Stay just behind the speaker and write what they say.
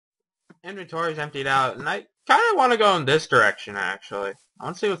Inventory's emptied out, and I kind of want to go in this direction, actually. I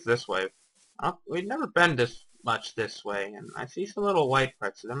want to see what's this way. We've never been this much this way, and I see some little white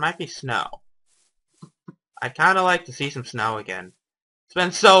parts, so there might be snow. I'd kind of like to see some snow again. It's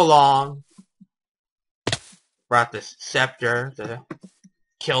been so long. Brought this Zekter to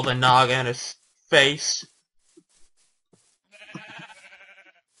kill the Naga in his face.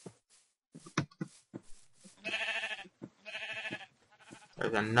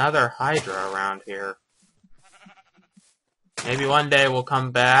 There's another Hydra around here. Maybe one day we'll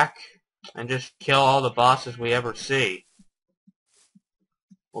come back and just kill all the bosses we ever see.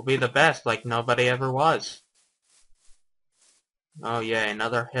 We'll be the best like nobody ever was. Oh yeah,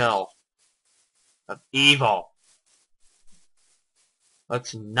 another hill of evil.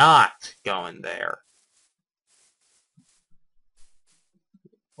 Let's not go in there.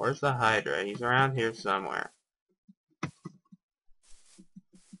 Where's the Hydra? He's around here somewhere.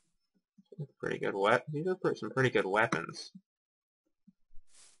 Pretty good These are some pretty good weapons.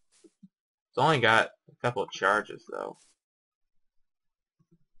 It's only got a couple of charges though.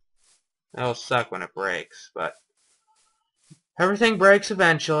 That'll suck when it breaks, but everything breaks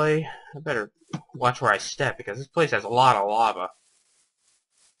eventually. I better watch where I step because this place has a lot of lava.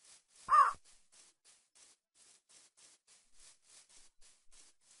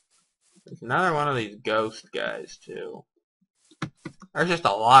 There's another one of these ghost guys too. There's just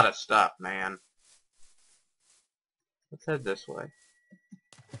a lot of stuff, man. Let's head this way.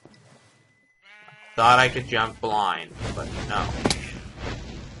 Thought I could jump blind, but no.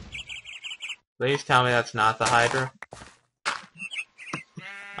 Please tell me that's not the Hydra.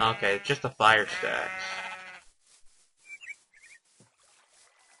 Okay, it's just the fire stacks.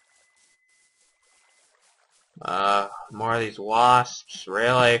 More of these wasps.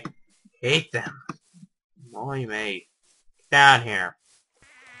 Really? Hate them. Annoy me. Get down here.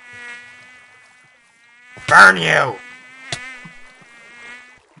 Burn you!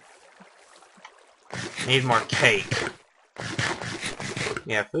 Need more cake.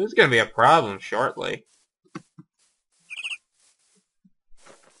 Yeah, food's gonna be a problem shortly.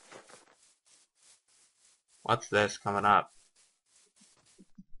 What's this coming up?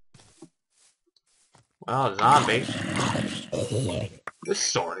 Well, a zombie. This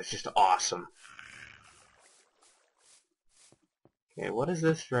sword is just awesome. Okay, what is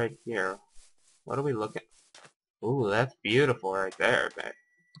this right here? What are we looking? Ooh, that's beautiful right there, babe.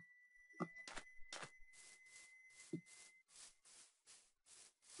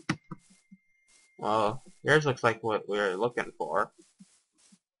 Well, yours looks like what we were looking for.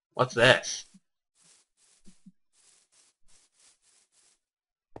 What's this?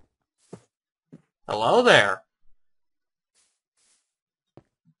 Hello there.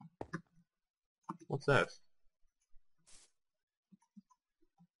 What's this?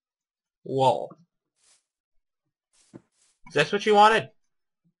 Whoa. Is this what you wanted?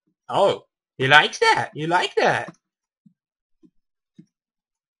 Oh, you like that? You like that?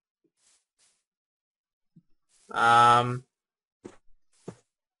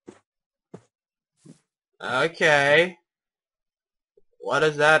 Okay. What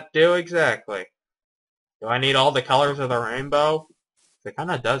does that do exactly? Do I need all the colors of the rainbow? It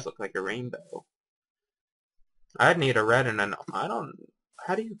kind of does look like a rainbow. I'd need a red and an... I don't...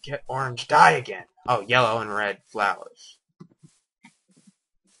 How do you get orange dye again? Oh, yellow and red flowers.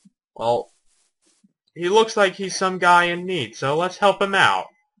 Well, he looks like he's some guy in need, so let's help him out.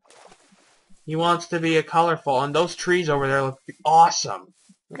 He wants to be a colorful, and those trees over there look awesome.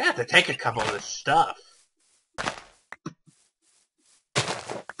 We're gonna have to take a couple of this stuff.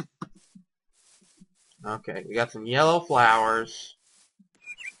 Okay, we got some yellow flowers.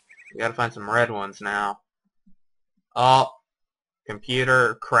 We gotta find some red ones now. Oh,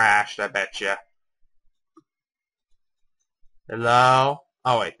 computer crashed, I betcha. Hello?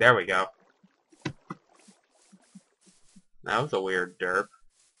 Oh wait, there we go. That was a weird derp.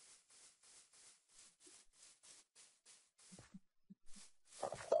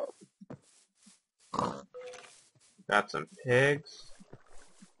 Got some pigs.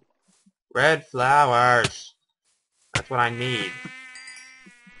 Red flowers. That's what I need.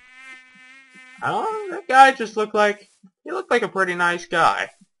 Oh, that guy just looked like... He looked like a pretty nice guy.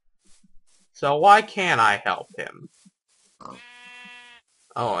 So why can't I help him?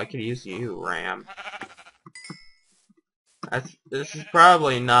 Oh, I could use you, Ram. This is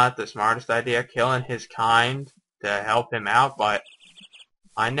probably not the smartest idea, killing his kind to help him out, but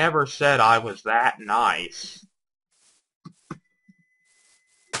I never said I was that nice.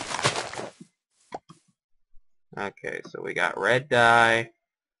 Okay, so we got red dye.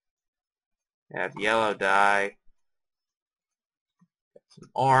 We have yellow dye.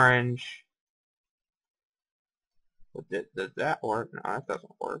 Orange. Did that work? No, that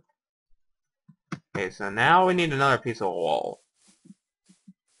doesn't work. Okay, so now we need another piece of wool.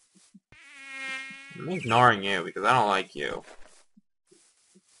 I'm ignoring you because I don't like you.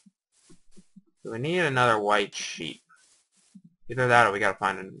 So we need another white sheep. Either that or we gotta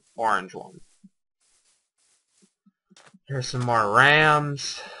find an orange one. Here's some more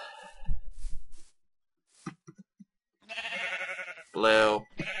rams. Blue.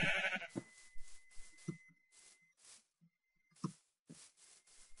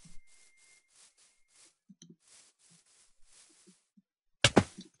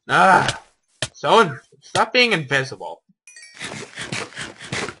 Ah! Stop being invisible.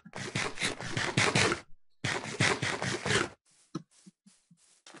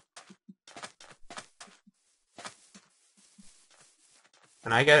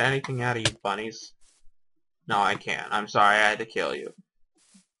 Can I get anything out of you bunnies? No, I can't. I'm sorry, I had to kill you.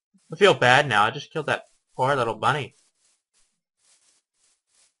 I feel bad now. I just killed that poor little bunny.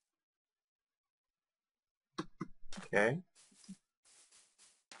 Okay.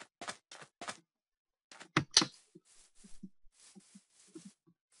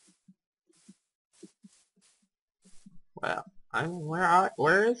 Well,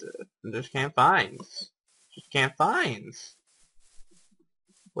 where is it? I just can't find. Just can't find.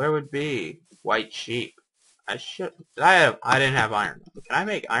 Where would be white sheep? I didn't have iron. Can I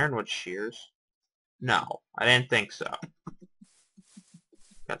make ironwood shears? No, I didn't think so.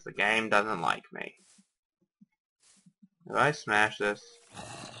 Because the game doesn't like me. If I smash this,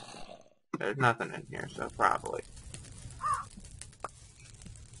 there's nothing in here, so probably.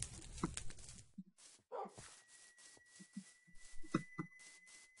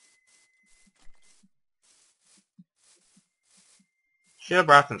 Should have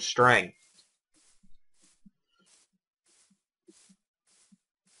brought some string.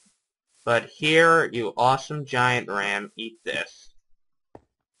 But here, you awesome giant ram, eat this.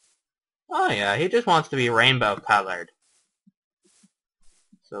 Oh yeah, he just wants to be rainbow colored.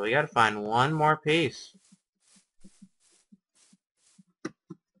 So we gotta find one more piece.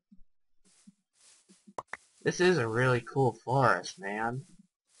 This is a really cool forest, man.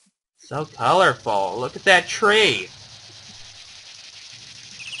 So colorful. Look at that tree.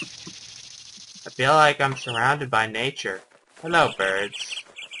 I feel like I'm surrounded by nature. Hello, birds.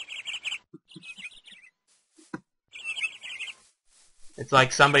 It's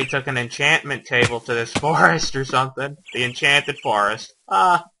like somebody took an enchantment table to this forest or something. The enchanted forest.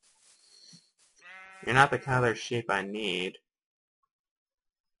 Ah. You're not the color sheep I need.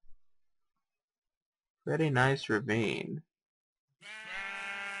 Pretty nice ravine.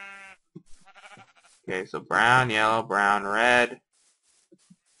 Okay, so brown, yellow, brown, red.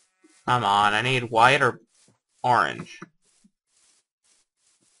 Come on, I need white or orange.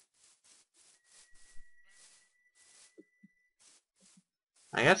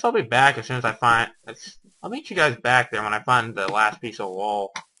 I guess I'll be back as soon as I find... I'll meet you guys back there when I find the last piece of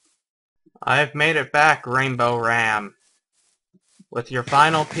wool. I've made it back, Rainbow Ram. With your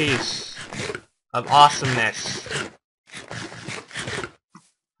final piece of awesomeness.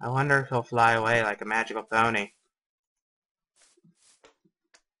 I wonder if he'll fly away like a magical pony.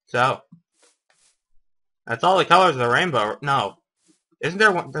 So, that's all the colors of the rainbow. No. Isn't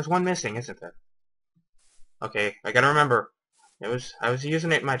there one? There's one missing, isn't there? Okay, I gotta remember. I was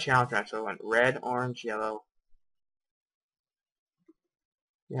using it in my challenge match, so I went red, orange, yellow.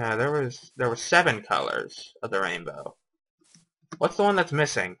 Yeah, there were 7 colors of the rainbow. What's the one that's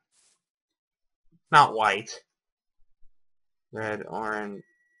missing? Not white. Red, orange.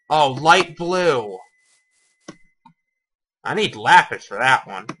 Oh, light blue. I need lapis for that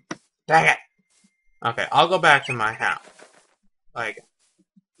one. Dang it. Okay, I'll go back to my house. Like,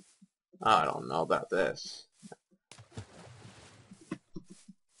 I don't know about this.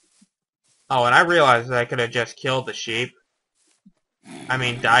 Oh, and I realized that I could have just killed the sheep. I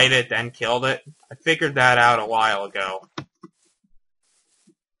mean, dyed it, then killed it. I figured that out a while ago.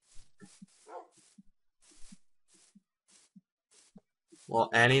 Will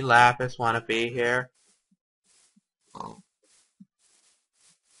any lapis want to be here?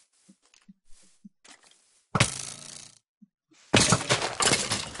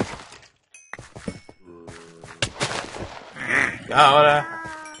 Go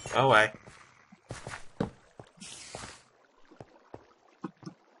away.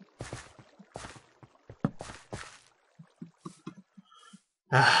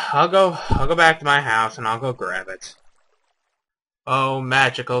 I'll go back to my house and I'll go grab it. Oh,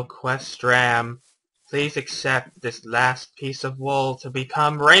 magical quest ram, please accept this last piece of wool to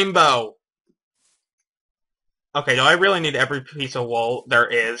become rainbow. Okay, do I really need every piece of wool there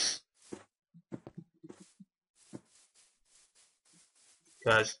is?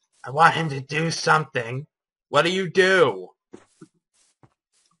 Because I want him to do something. What do you do?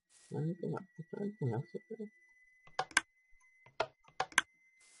 Anything else? Anything else?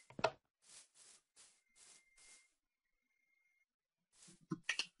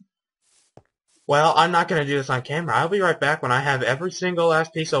 Well, I'm not going to do this on camera. I'll be right back when I have every single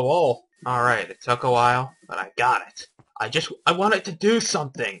last piece of wool. Alright, it took a while, but I got it. I want it to do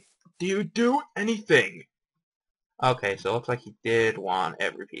something. Do you do anything? Okay, so it looks like he did want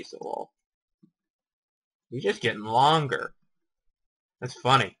every piece of wool. He's just getting longer. That's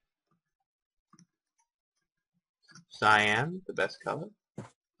funny. Cyan, the best color.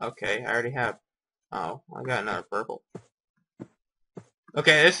 Okay, I already have. Oh, I got another purple.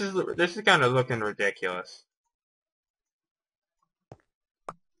 Okay, this is kind of looking ridiculous.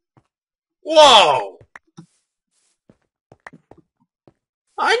 Whoa!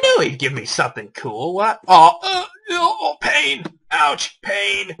 I knew he'd give me something cool. What? Oh, pain! Ouch!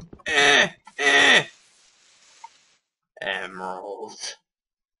 Pain! Eh. Emeralds.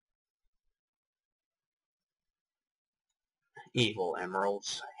 Evil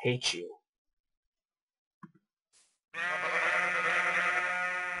emeralds. I hate you.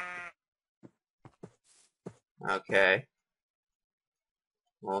 Okay.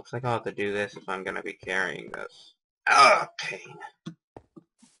 Well, looks like I'll have to do this if I'm gonna be carrying this. Ah, pain.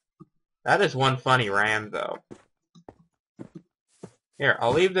 That is one funny ram, though. Here,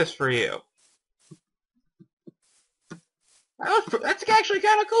 I'll leave this for you. That's actually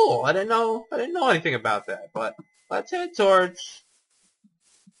kind of cool. I didn't know anything about that. But let's head towards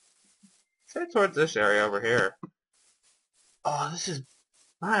this area over here. Oh, this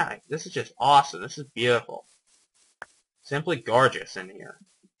is just awesome. This is beautiful. Simply gorgeous in here.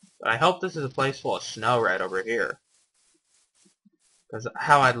 But I hope this is a place full of snow right over here. Because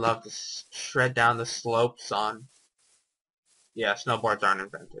how I'd love to shred down the slopes on... Yeah, snowboards aren't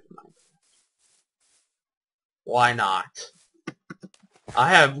invented in Minecraft. Why not? I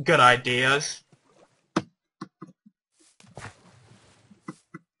have good ideas.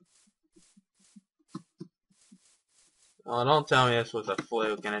 Oh, don't tell me this was a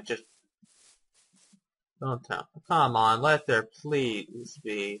fluke and it just... Don't tell me. Come on, let there please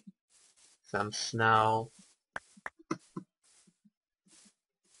be some snow.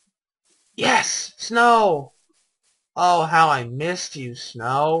 Yes! Snow! Oh, how I missed you,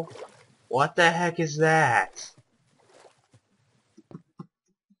 Snow. What the heck is that?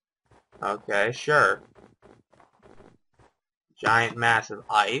 Okay, sure. Giant massive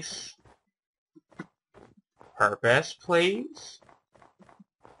ice. Purpose, please?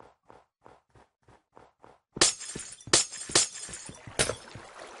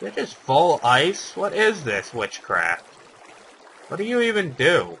 You're just full ice? What is this witchcraft? What do you even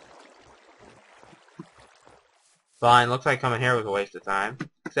do? Fine, looks like coming here was a waste of time.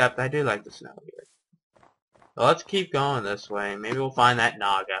 Except I do like the snow here. So let's keep going this way. Maybe we'll find that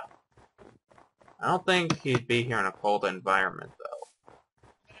Naga. I don't think he'd be here in a cold environment,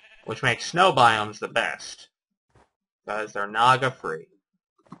 though. Which makes snow biomes the best. Because they're Naga-free.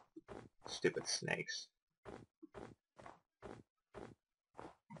 Stupid snakes.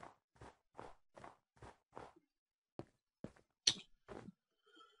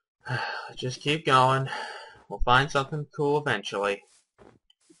 Just keep going. We'll find something cool eventually.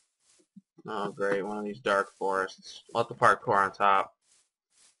 Oh great, one of these dark forests. We'll have to parkour on top.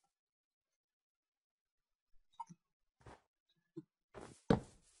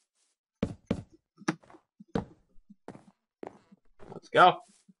 Let's go.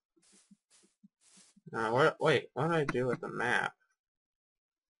 Wait, what did I do with the map?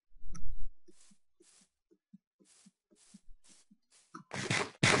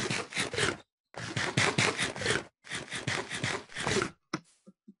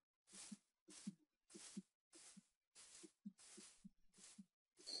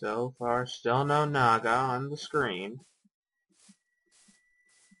 So far, still no Naga on the screen.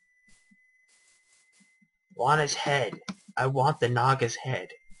 Want his head. I want the Naga's head.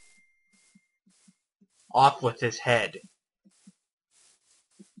 Off with his head.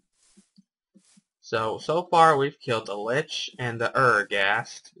 So far we've killed the Lich and the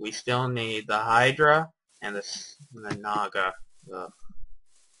Urghast. We still need the Hydra and the Naga. Ugh.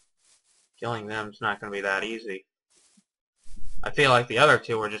 Killing them's not going to be that easy. I feel like the other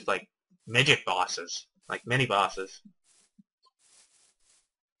two were just like midget bosses. Like mini bosses.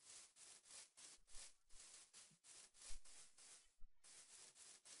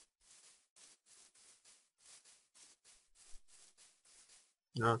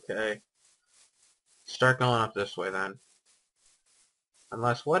 Okay. Let's start going up this way then.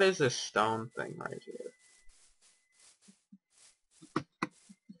 Unless, what is this stone thing right here?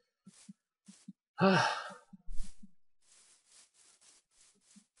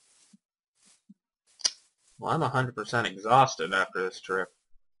 Well, I'm 100% exhausted after this trip.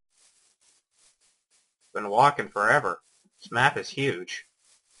 Been walking forever. This map is huge.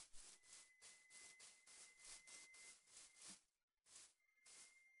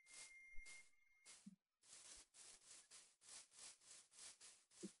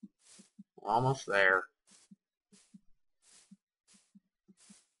 Almost there.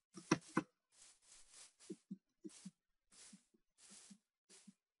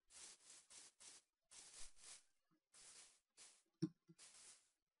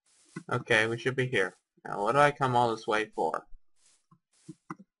 Okay, we should be here. Now, what did I come all this way for?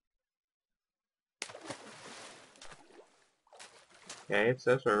 Okay, it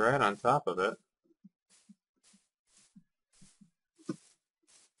says we're right on top of it.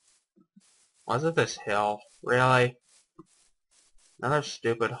 Was it this hill? Really? Another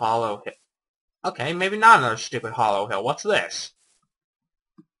stupid hollow hill. Okay, maybe not another stupid hollow hill. What's this?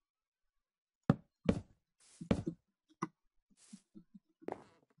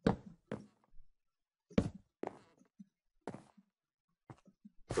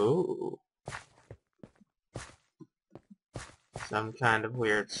 Ooh. Some kind of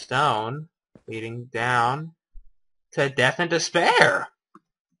weird stone leading down to death and despair.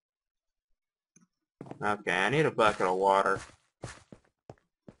 Okay, I need a bucket of water.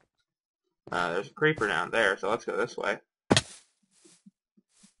 There's a creeper down there, so let's go this way.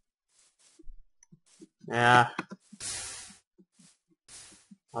 Yeah.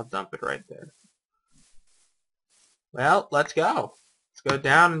 I'll dump it right there. Well, let's go. Let's go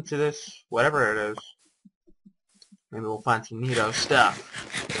down into this, whatever it is. Maybe we'll find some neato stuff.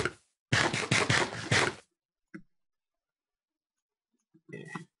 Yeah.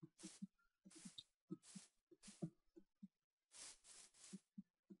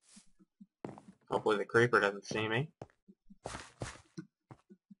 Hopefully the creeper doesn't see me. This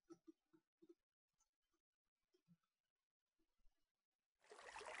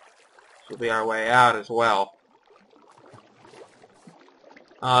will be our way out as well.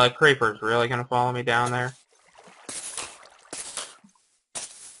 Oh, the creeper's really gonna follow me down there?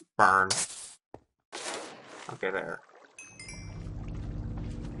 Burn. Okay, there.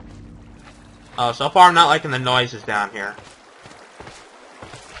 Oh, so far I'm not liking the noises down here.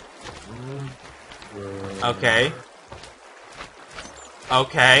 Okay.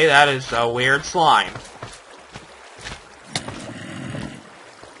 Okay, that is a weird slime.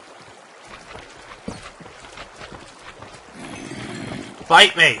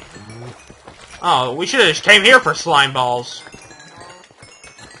 Fight me! Oh, we should've just came here for slime balls.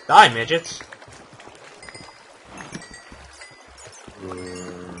 Die, midgets.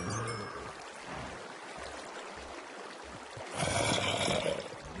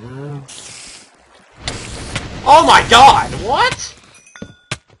 Oh my god! What?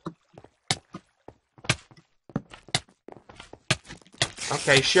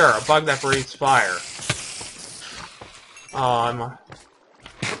 Okay, sure, a bug that breathes fire. Oh, I'm...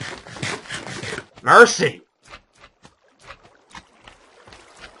 Mercy!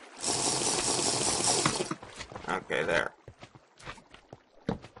 Okay, there.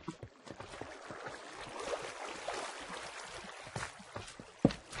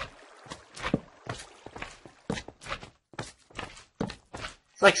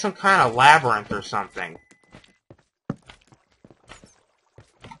 It's like some kind of labyrinth or something.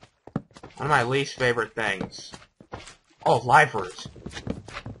 One of my least favorite things. Oh, libraries.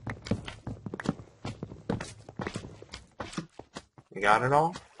 You got it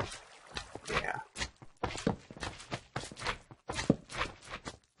all? Yeah.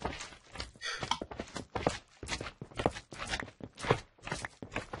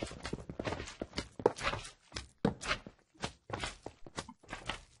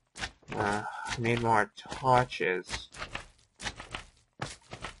 I need more torches.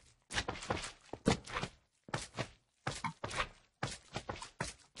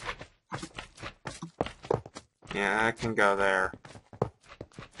 Yeah, I can go there.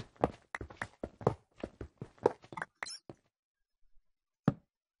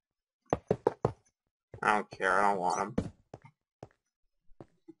 I don't care, I don't want them.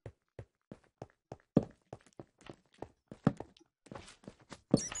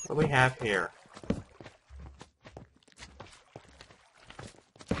 What do we have here?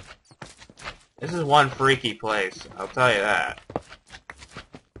 This is one freaky place, I'll tell you that.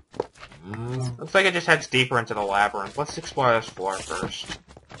 Looks like it just heads deeper into the labyrinth. Let's explore this floor first.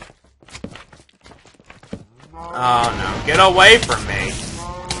 Oh no, get away from me!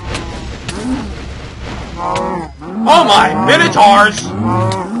 Oh my, Minotaurs!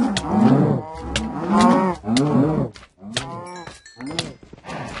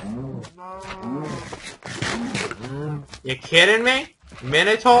 You kidding me?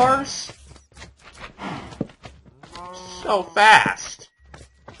 Minotaurs? So fast.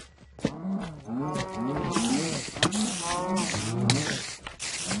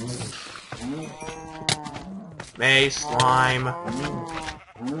 Maze, slime.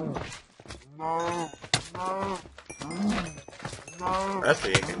 The rest of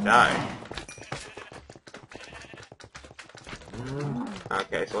you can die.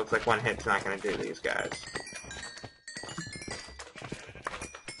 Okay, so looks like one hit's not gonna do these guys.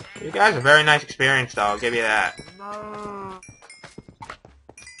 You guys are very nice experience, though. I'll give you that.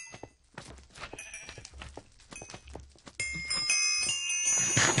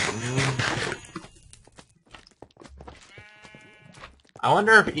 I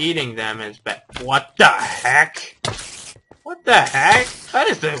wonder if eating them is bad. What the heck? What the heck? That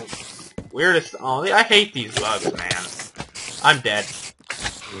is the weirdest. Oh, I hate these bugs, man. I'm dead.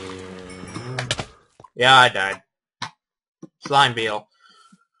 Yeah, I died. Slime beetle.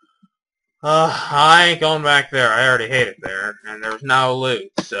 I ain't going back there. I already hate it there. And there's no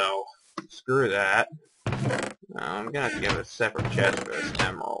loot, so screw that. I'm gonna have to give a separate chest for this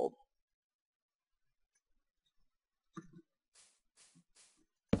emerald.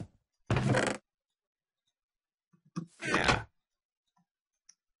 Yeah.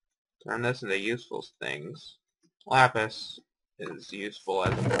 Turn this into useful things. Lapis is useful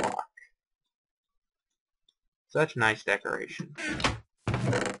as a block. Such nice decoration.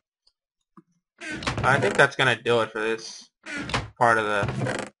 I think that's gonna do it for this part of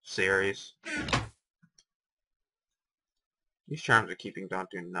the series. These charms of keeping don't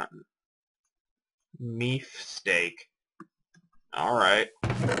do nothing. Meef steak. Alright.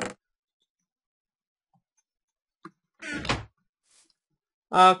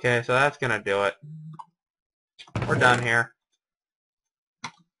 Okay, so that's gonna do it. We're done here.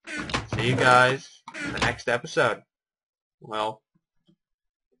 See you guys in the next episode. Well,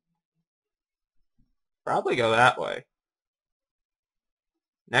 probably go that way.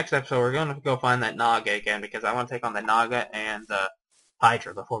 Next episode, we're going to go find that Naga again, because I want to take on the Naga and the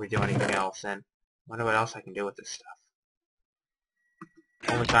Hydra before we do anything else, and wonder what else I can do with this stuff.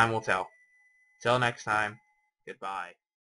 Only time will tell. Till next time, goodbye.